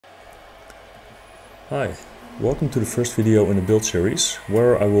Hi, welcome to the first video in the build series,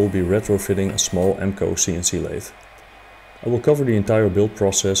 where I will be retrofitting a small EMCO CNC lathe. I will cover the entire build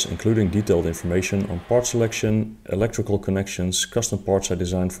process, including detailed information on part selection, electrical connections, custom parts I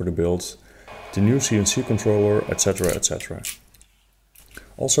designed for the build, the new CNC controller, etc. etc.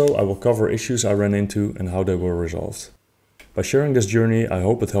 Also, I will cover issues I ran into and how they were resolved. By sharing this journey, I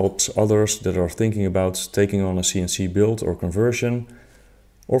hope it helps others that are thinking about taking on a CNC build or conversion,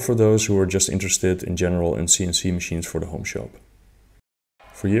 or for those who are just interested in general in CNC machines for the home shop.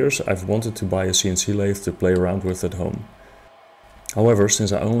 For years I've wanted to buy a CNC lathe to play around with at home. However,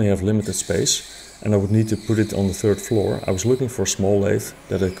 since I only have limited space and I would need to put it on the third floor, I was looking for a small lathe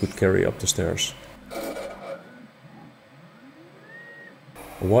that I could carry up the stairs.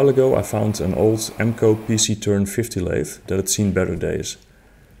 A while ago I found an old EMCO PC Turn 50 lathe that had seen better days.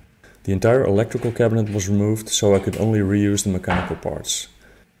 The entire electrical cabinet was removed, so I could only reuse the mechanical parts.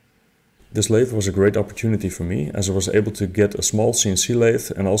 This lathe was a great opportunity for me, as I was able to get a small CNC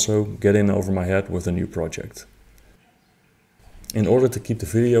lathe and also get in over my head with a new project. In order to keep the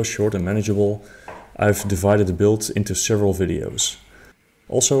video short and manageable, I've divided the build into several videos.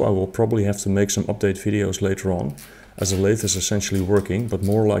 Also, I will probably have to make some update videos later on, as the lathe is essentially working, but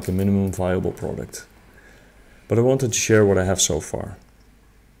more like a minimum viable product. But I wanted to share what I have so far.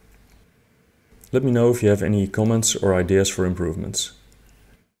 Let me know if you have any comments or ideas for improvements.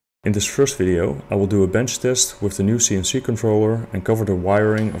 In this first video, I will do a bench test with the new CNC controller and cover the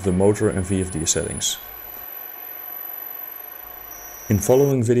wiring of the motor and VFD settings. In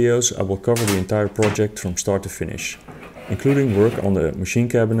following videos, I will cover the entire project from start to finish, including work on the machine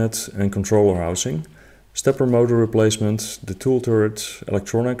cabinet and controller housing, stepper motor replacement, the tool turret,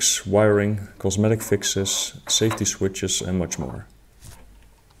 electronics, wiring, cosmetic fixes, safety switches and much more.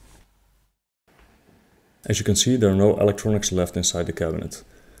 As you can see, there are no electronics left inside the cabinet.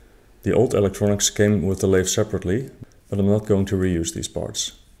 The old electronics came with the lathe separately, but I'm not going to reuse these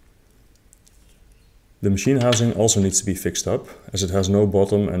parts. The machine housing also needs to be fixed up, as it has no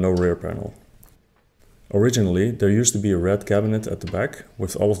bottom and no rear panel. Originally, there used to be a red cabinet at the back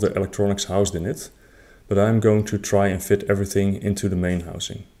with all of the electronics housed in it, but I am going to try and fit everything into the main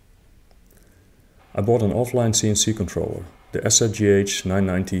housing. I bought an offline CNC controller, the SZGH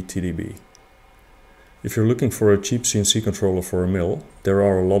CNC990TDb. If you're looking for a cheap CNC controller for a mill, there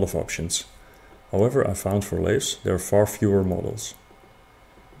are a lot of options. However, I found for lathes there are far fewer models.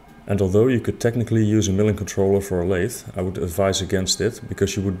 And although you could technically use a milling controller for a lathe, I would advise against it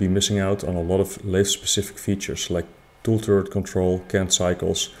because you would be missing out on a lot of lathe-specific features like tool turret control, canned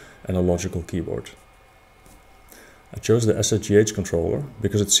cycles and a logical keyboard. I chose the SZGH controller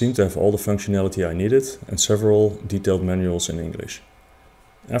because it seemed to have all the functionality I needed and several detailed manuals in English.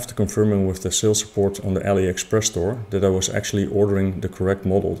 After confirming with the sales support on the AliExpress store that I was actually ordering the correct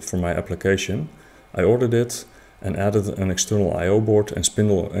model for my application, I ordered it and added an external I/O board and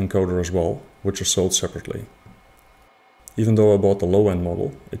spindle encoder as well, which are sold separately. Even though I bought the low-end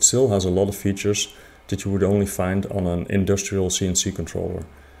model, it still has a lot of features that you would only find on an industrial CNC controller,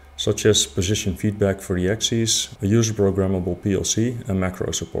 such as position feedback for the axes, a user-programmable PLC and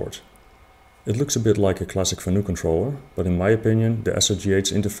macro support. It looks a bit like a classic Vanu controller, but in my opinion the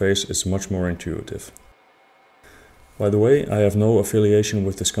SZGH interface is much more intuitive. By the way, I have no affiliation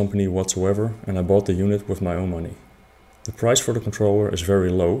with this company whatsoever and I bought the unit with my own money. The price for the controller is very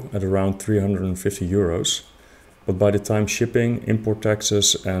low at around 350 euros, but by the time shipping, import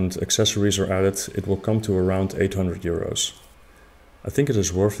taxes and accessories are added, it will come to around 800 euros. I think it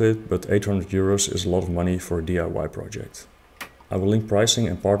is worth it, but 800 euros is a lot of money for a DIY project. I will link pricing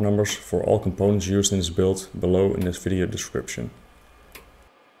and part numbers for all components used in this build below in this video description.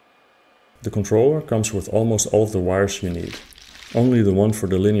 The controller comes with almost all of the wires you need. Only the one for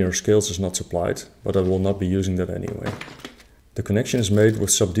the linear scales is not supplied, but I will not be using that anyway. The connection is made with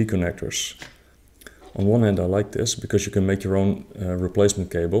sub-D connectors. On one hand I like this because you can make your own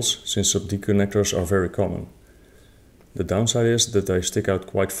replacement cables, since sub-D connectors are very common. The downside is that they stick out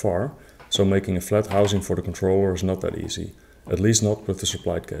quite far, so making a flat housing for the controller is not that easy. At least not with the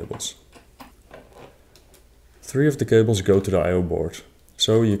supplied cables. 3 of the cables go to the I/O board,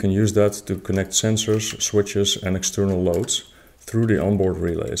 so you can use that to connect sensors, switches and external loads through the onboard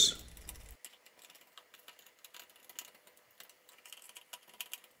relays.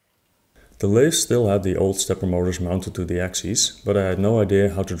 The lathe still had the old stepper motors mounted to the axes, but I had no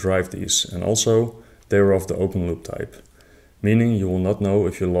idea how to drive these, and also they were of the open loop type, meaning you will not know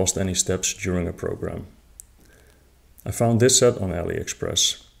if you lost any steps during a program. I found this set on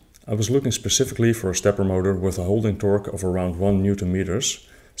AliExpress. I was looking specifically for a stepper motor with a holding torque of around 1 Nm,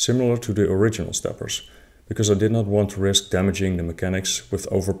 similar to the original steppers, because I did not want to risk damaging the mechanics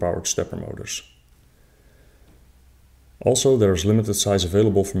with overpowered stepper motors. Also, there is limited size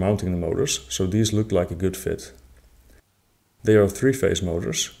available for mounting the motors, so these look like a good fit. They are 3-phase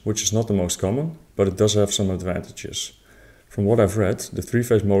motors, which is not the most common, but it does have some advantages. From what I've read, the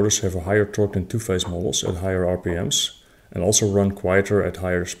 3-phase motors have a higher torque than 2-phase models at higher RPMs and also run quieter at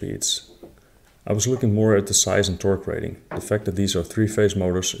higher speeds. I was looking more at the size and torque rating. The fact that these are 3-phase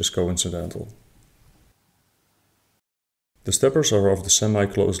motors is coincidental. The steppers are of the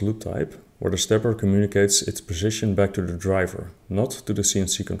semi-closed loop type, where the stepper communicates its position back to the driver, not to the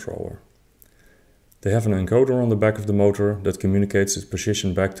CNC controller. They have an encoder on the back of the motor that communicates its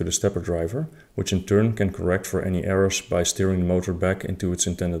position back to the stepper driver, which in turn can correct for any errors by steering the motor back into its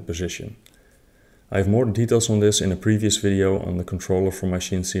intended position. I have more details on this in a previous video on the controller for my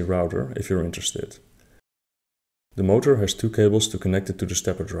CNC router if you're interested. The motor has 2 cables to connect it to the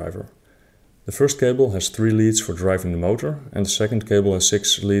stepper driver. The first cable has 3 leads for driving the motor and the second cable has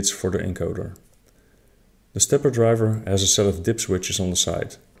 6 leads for the encoder. The stepper driver has a set of dip switches on the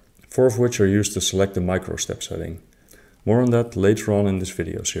side, 4 of which are used to select the micro step setting. More on that later on in this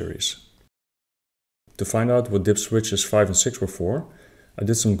video series. To find out what dip switches 5 and 6 were for, I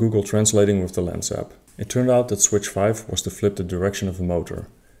did some Google translating with the Lens app. It turned out that switch 5 was to flip the direction of the motor.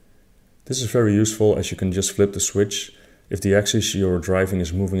 This is very useful as you can just flip the switch if the axis you're driving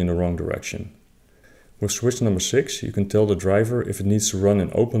is moving in the wrong direction. With switch number 6, you can tell the driver if it needs to run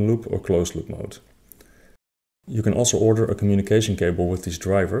in open loop or closed loop mode. You can also order a communication cable with these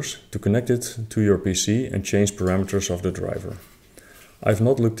drivers to connect it to your PC and change parameters of the driver. I've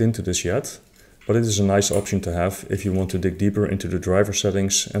not looked into this yet, but it is a nice option to have if you want to dig deeper into the driver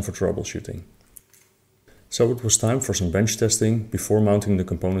settings and for troubleshooting. So it was time for some bench testing before mounting the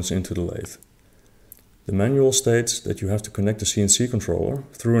components into the lathe. The manual states that you have to connect the CNC controller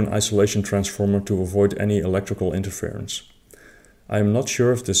through an isolation transformer to avoid any electrical interference. I am not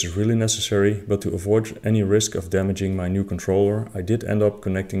sure if this is really necessary, but to avoid any risk of damaging my new controller, I did end up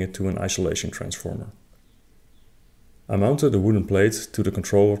connecting it to an isolation transformer. I mounted a wooden plate to the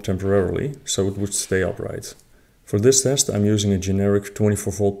controller temporarily, so it would stay upright. For this test I'm using a generic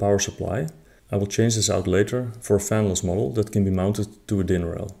 24-volt power supply. I will change this out later for a fanless model that can be mounted to a DIN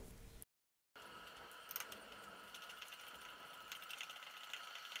rail.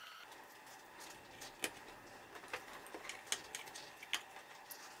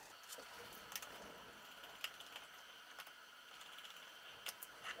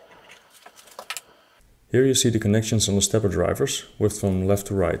 Here you see the connections on the stepper drivers with from left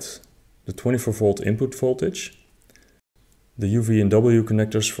to right. The 24-volt input voltage, the UV and W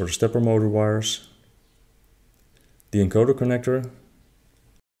connectors for the stepper motor wires, the encoder connector,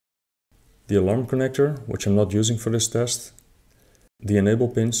 the alarm connector, which I'm not using for this test, the enable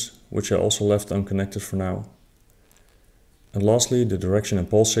pins, which I also left unconnected for now, and lastly the direction and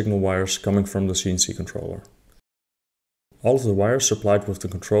pulse signal wires coming from the CNC controller. All of the wires supplied with the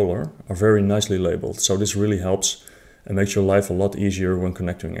controller are very nicely labeled, so this really helps and makes your life a lot easier when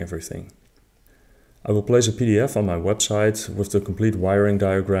connecting everything. I will place a PDF on my website with the complete wiring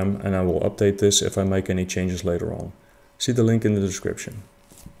diagram and I will update this if I make any changes later on. See the link in the description.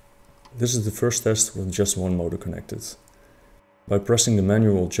 This is the first test with just one motor connected. By pressing the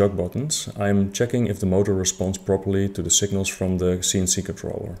manual jog buttons, I am checking if the motor responds properly to the signals from the CNC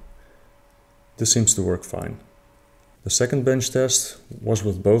controller. This seems to work fine. The second bench test was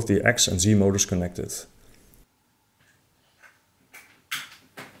with both the X and Z motors connected.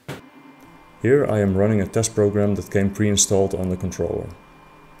 Here I am running a test program that came pre-installed on the controller.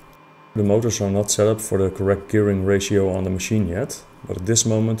 The motors are not set up for the correct gearing ratio on the machine yet, but at this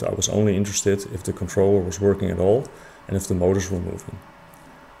moment I was only interested if the controller was working at all and if the motors were moving.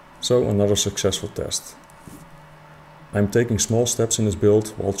 So another successful test. I am taking small steps in this build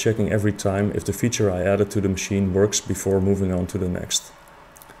while checking every time if the feature I added to the machine works before moving on to the next.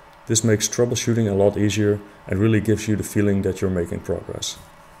 This makes troubleshooting a lot easier and really gives you the feeling that you're making progress.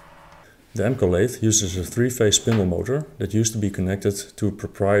 The EMCO lathe uses a 3-phase spindle motor that used to be connected to a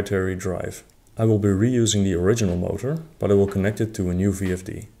proprietary drive. I will be reusing the original motor, but I will connect it to a new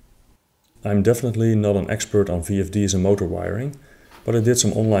VFD. I'm definitely not an expert on VFDs and motor wiring, but I did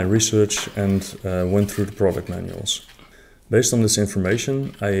some online research and went through the product manuals. Based on this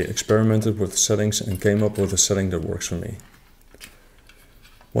information, I experimented with the settings and came up with a setting that works for me.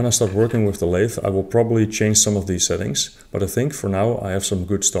 When I start working with the lathe, I will probably change some of these settings, but I think for now I have some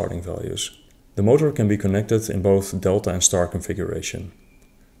good starting values. The motor can be connected in both Delta and Star configuration.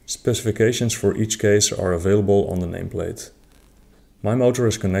 Specifications for each case are available on the nameplate. My motor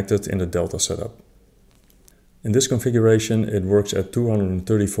is connected in the Delta setup. In this configuration it works at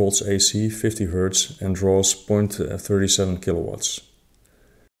 230 volts AC, 50 Hz and draws 0.37 kilowatts.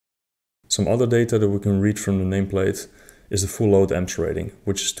 Some other data that we can read from the nameplate is the full load amps rating,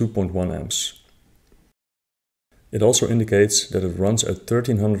 which is 2.1 amps. It also indicates that it runs at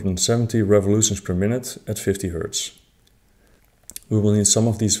 1370 revolutions per minute at 50 Hz. We will need some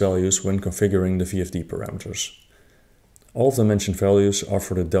of these values when configuring the VFD parameters. All of the mentioned values are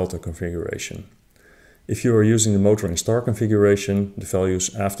for the delta configuration. If you are using the motor in star configuration, the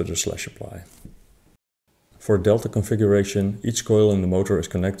values after the slash apply. For delta configuration, each coil in the motor is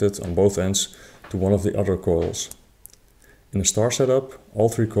connected on both ends to one of the other coils. In a star setup, all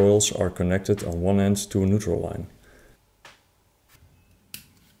three coils are connected on one end to a neutral line.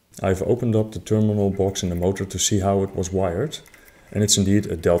 I've opened up the terminal box in the motor to see how it was wired, and it's indeed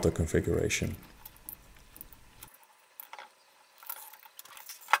a delta configuration.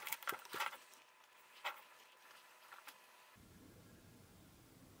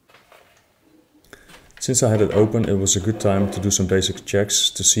 Since I had it open, it was a good time to do some basic checks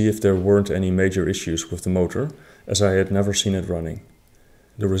to see if there weren't any major issues with the motor, as I had never seen it running.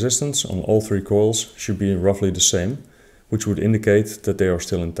 The resistance on all three coils should be roughly the same, which would indicate that they are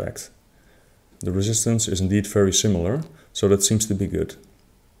still intact. The resistance is indeed very similar, so that seems to be good.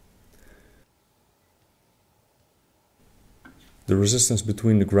 The resistance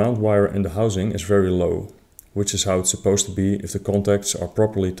between the ground wire and the housing is very low, which is how it's supposed to be if the contacts are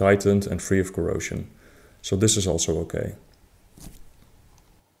properly tightened and free of corrosion. So this is also okay.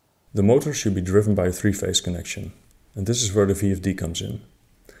 The motor should be driven by a three-phase connection, and this is where the VFD comes in.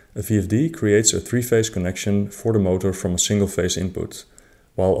 A VFD creates a three-phase connection for the motor from a single-phase input,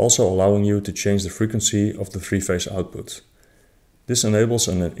 while also allowing you to change the frequency of the three-phase output. This enables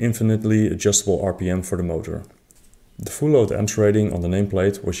an infinitely adjustable RPM for the motor. The full load amps rating on the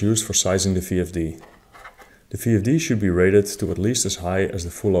nameplate was used for sizing the VFD. The VFD should be rated to at least as high as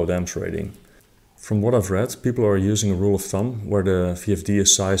the full load amps rating. From what I've read, people are using a rule of thumb where the VFD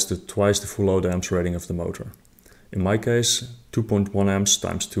is sized to twice the full load amps rating of the motor. In my case, 2.1 amps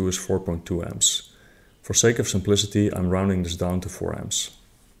times 2 is 4.2 amps. For sake of simplicity, I'm rounding this down to 4 amps.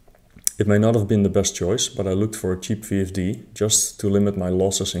 It may not have been the best choice, but I looked for a cheap VFD just to limit my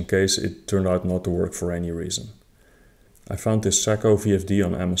losses in case it turned out not to work for any reason. I found this SAKO VFD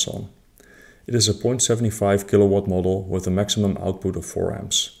on Amazon. It is a 0.75 kilowatt model with a maximum output of 4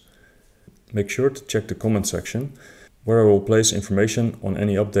 amps. Make sure to check the comment section, where I will place information on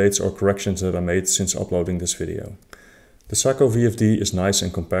any updates or corrections that I made since uploading this video. The SAKO VFD is nice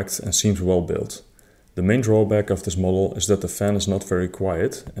and compact and seems well built. The main drawback of this model is that the fan is not very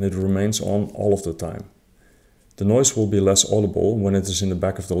quiet and it remains on all of the time. The noise will be less audible when it is in the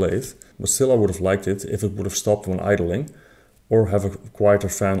back of the lathe, but still I would have liked it if it would have stopped when idling or have a quieter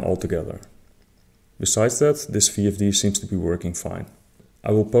fan altogether. Besides that, this VFD seems to be working fine.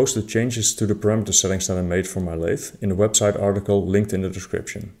 I will post the changes to the parameter settings that I made for my lathe in the website article linked in the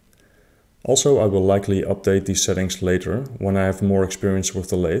description. Also, I will likely update these settings later when I have more experience with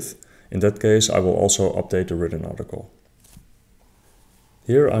the lathe. In that case, I will also update the written article.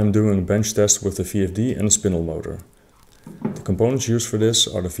 Here I am doing a bench test with the VFD and the spindle motor. The components used for this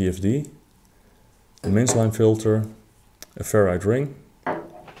are the VFD, the mains line filter, a ferrite ring,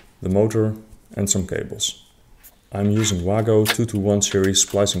 the motor and some cables. I'm using Wago 221 series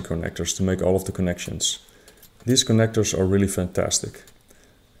splicing connectors to make all of the connections. These connectors are really fantastic.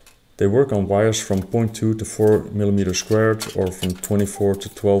 They work on wires from 0.2 to 4 mm squared or from 24 to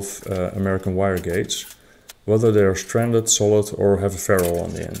 12 American wire gauge, whether they are stranded, solid or have a ferrule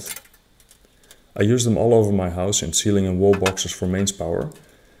on the end. I use them all over my house in ceiling and wall boxes for mains power,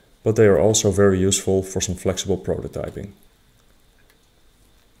 but they are also very useful for some flexible prototyping.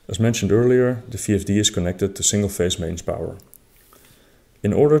 As mentioned earlier, the VFD is connected to single-phase mains power.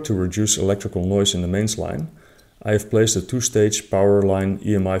 In order to reduce electrical noise in the mains line, I have placed a two-stage power line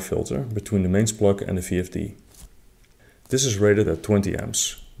EMI filter between the mains plug and the VFD. This is rated at 20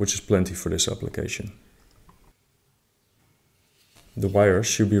 amps, which is plenty for this application. The wires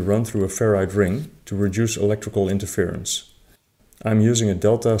should be run through a ferrite ring to reduce electrical interference. I am using a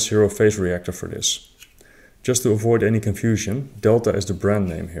Delta zero-phase reactor for this. Just to avoid any confusion, Delta is the brand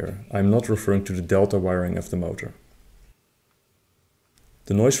name here. I am not referring to the Delta wiring of the motor.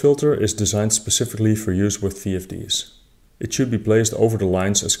 The noise filter is designed specifically for use with VFDs. It should be placed over the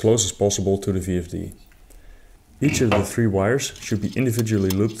lines as close as possible to the VFD. Each of the 3 wires should be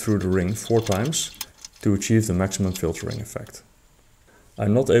individually looped through the ring 4 times to achieve the maximum filtering effect. I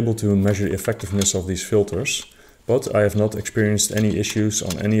am not able to measure the effectiveness of these filters, but I have not experienced any issues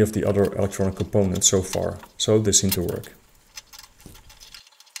on any of the other electronic components so far, so they seem to work.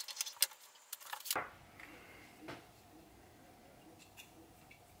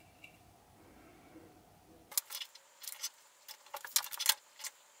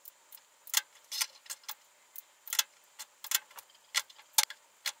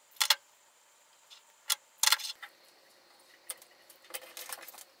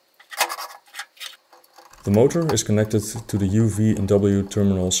 The motor is connected to the U, V and W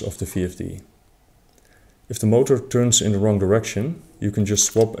terminals of the VFD. If the motor turns in the wrong direction, you can just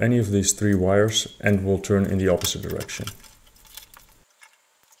swap any of these 3 wires and it will turn in the opposite direction.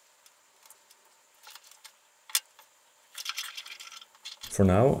 For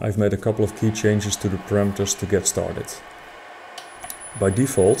now, I've made a couple of key changes to the parameters to get started. By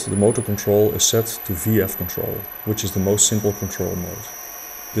default, the motor control is set to VF control, which is the most simple control mode.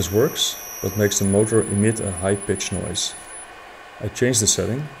 This works, but makes the motor emit a high-pitched noise. I changed the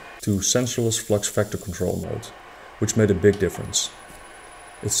setting to Sensorless flux vector control mode, which made a big difference.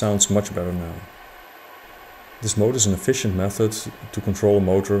 It sounds much better now. This mode is an efficient method to control a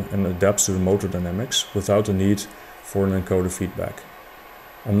motor and adapts to the motor dynamics without the need for an encoder feedback.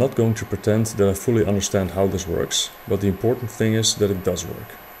 I'm not going to pretend that I fully understand how this works, but the important thing is that it does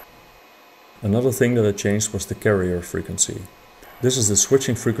work. Another thing that I changed was the carrier frequency. This is the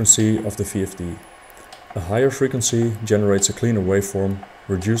switching frequency of the VFD. A higher frequency generates a cleaner waveform,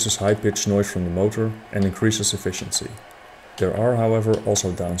 reduces high-pitched noise from the motor and increases efficiency. There are, however,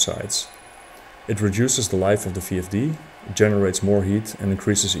 also downsides. It reduces the life of the VFD, generates more heat and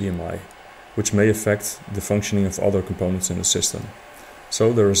increases EMI, which may affect the functioning of other components in the system.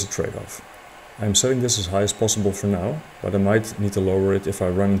 So there is a trade-off. I am setting this as high as possible for now, but I might need to lower it if I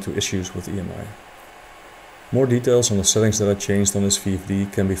run into issues with EMI. More details on the settings that I changed on this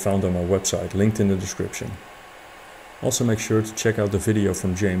VFD can be found on my website, linked in the description. Also make sure to check out the video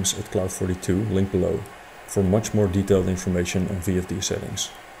from James at Cloud42, linked below, for much more detailed information on VFD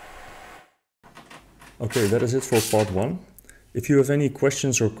settings. Okay, that is it for part 1. If you have any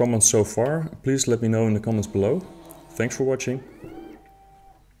questions or comments so far, please let me know in the comments below. Thanks for watching.